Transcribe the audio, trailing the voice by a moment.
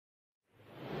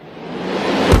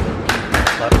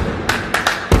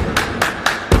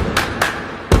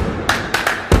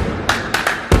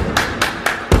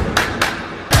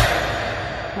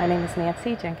is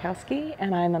Nancy Jankowski,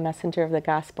 and I'm a messenger of the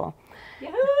gospel.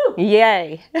 Yahoo!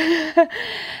 Yay!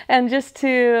 And just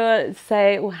to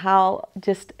say how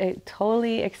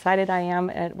totally excited I am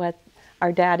at what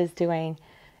our dad is doing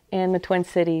in the Twin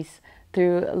Cities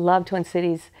through Love Twin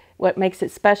Cities. What makes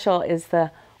it special is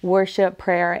the worship,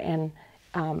 prayer, and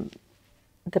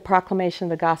the proclamation of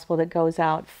the gospel that goes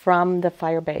out from the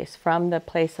fire base, from the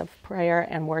place of prayer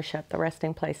and worship, the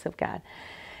resting place of God.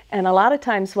 And a lot of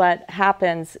times what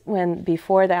happens when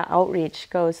before that outreach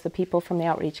goes, the people from the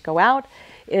outreach go out,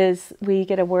 is we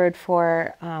get a word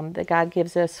for that God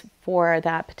gives us for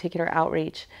that particular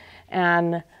outreach.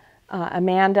 And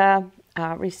Amanda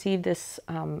received this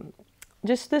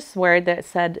just this word that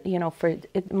said, you know,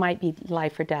 it might be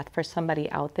life or death for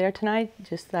somebody out there tonight.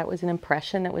 Just that was an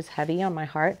impression that was heavy on my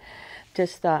heart.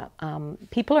 Just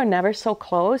people are never so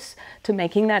close to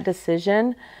making that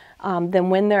decision than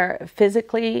when they're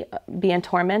physically being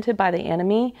tormented by the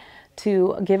enemy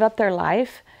to give up their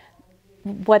life.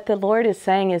 What the Lord is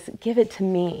saying is, give it to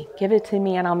me,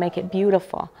 and I'll make it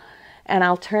beautiful. And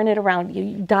I'll turn it around.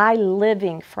 You die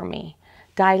living for me.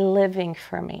 Die living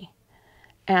for me.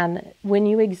 And when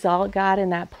you exalt God in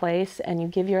that place and you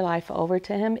give your life over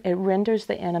to Him, it renders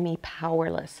the enemy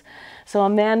powerless. So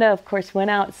Amanda, of course, went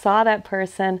out, saw that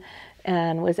person,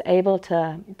 and was able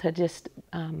to just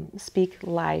speak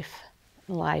life,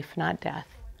 not death.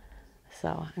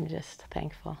 So I'm just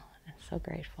thankful and so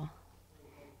grateful.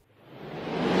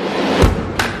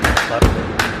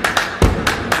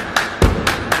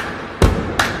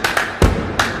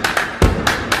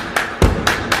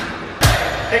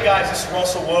 Hey guys, this is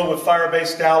Russell Wood with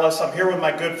Firebase Dallas. I'm here with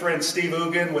my good friend Steve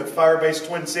Ugan with Firebase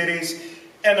Twin Cities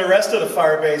and the rest of the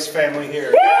Firebase family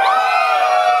here.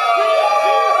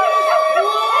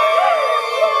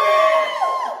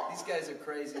 These guys are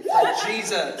crazy. For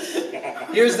Jesus.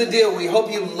 Here's the deal. We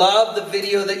hope you love the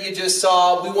video that you just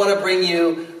saw. We want to bring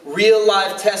you real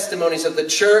life testimonies of the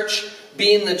church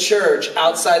being the church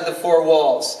outside the four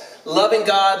walls. Loving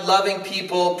God, loving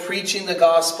people, preaching the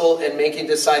gospel, and making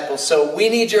disciples. So we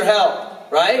need your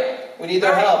help, right? We need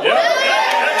their help.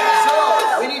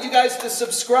 So we need you guys to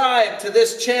subscribe to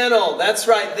this channel. That's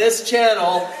right, this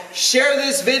channel. Share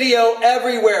this video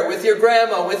everywhere with your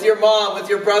grandma, with your mom, with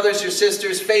your brothers, your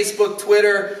sisters, Facebook,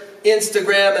 Twitter,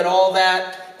 Instagram, and all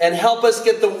that. And help us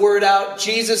get the word out.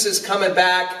 Jesus is coming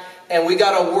back, and we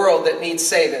got a world that needs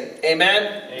saving.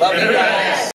 Amen? Love you guys.